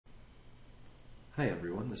Hi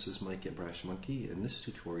everyone, this is Mike at Brash Monkey, and this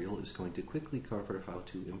tutorial is going to quickly cover how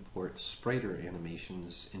to import Spriter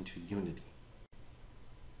animations into Unity.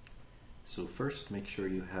 So first, make sure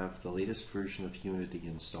you have the latest version of Unity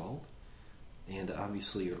installed, and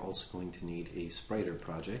obviously you're also going to need a Spriter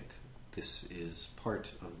project. This is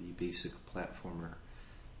part of the basic platformer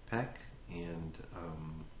pack, and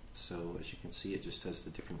so as you can see, it just has the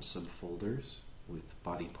different subfolders with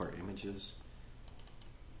body part images.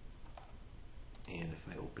 And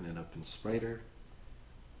if I open it up in Spriter,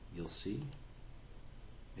 you'll see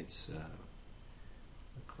it's a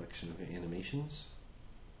collection of animations,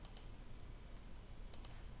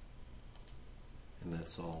 and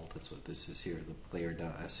that's what this is here, the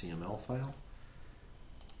player.scml file.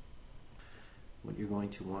 What you're going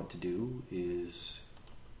to want to do is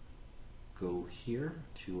go here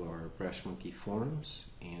to our Brash Monkey forums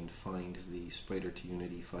and find the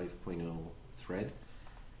Spriter2Unity 5.0 thread.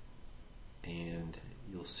 And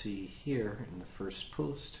you'll see here in the first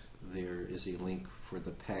post there is a link for the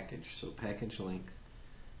package. So package link,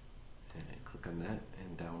 and click on that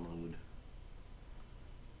and download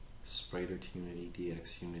Spriter2Unity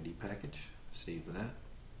DX Unity package. Save that.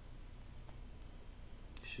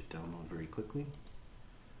 It should download very quickly,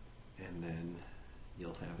 and then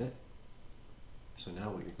you'll have it. So now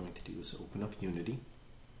what you're going to do is open up Unity,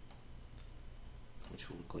 which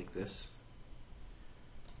will look like this.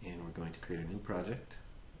 And we're going to create a new project,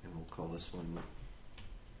 and we'll call this one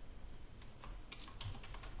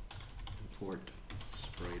Import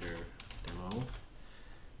Spriter Demo,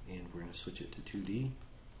 and we're going to switch it to 2D,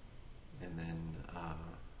 and then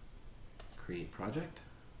create project.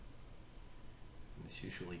 And this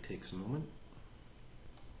usually takes a moment.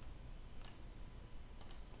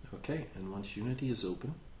 Okay, and once Unity is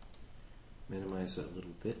open, minimize that a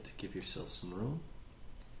little bit to give yourself some room.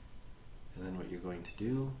 And then what you're going to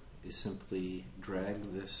do is simply drag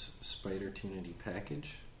this Spriter2Unity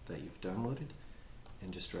package that you've downloaded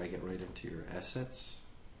and just drag it right into your assets.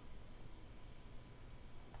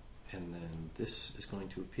 And then this is going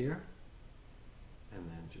to appear. And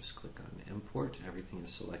then just click on Import. Everything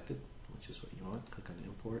is selected, which is what you want. Click on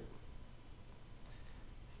Import.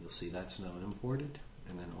 You'll see that's now imported.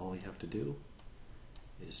 And then all you have to do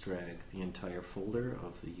is drag the entire folder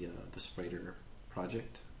of the Spriter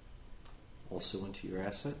project also into your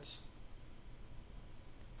assets.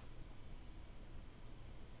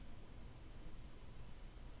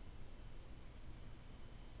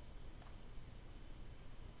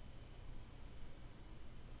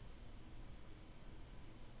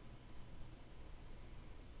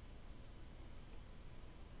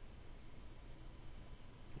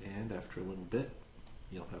 And after a little bit,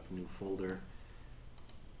 you'll have a new folder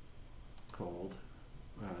called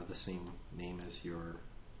the same name as your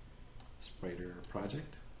Spriter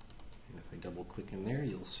project, and if I double click in there,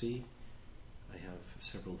 you'll see I have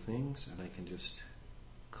several things, and I can just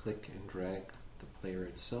click and drag the player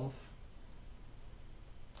itself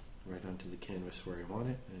right onto the canvas where I want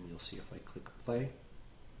it, and you'll see if I click play,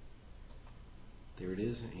 there it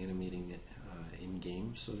is, animating it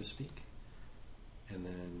in-game, so to speak. And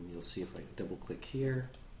then you'll see if I double click here,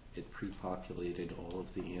 it pre-populated all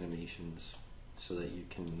of the animations so that you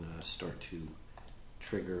can start to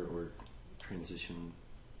trigger or transition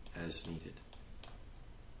as needed.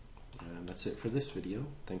 And that's it for this video.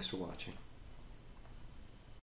 Thanks for watching.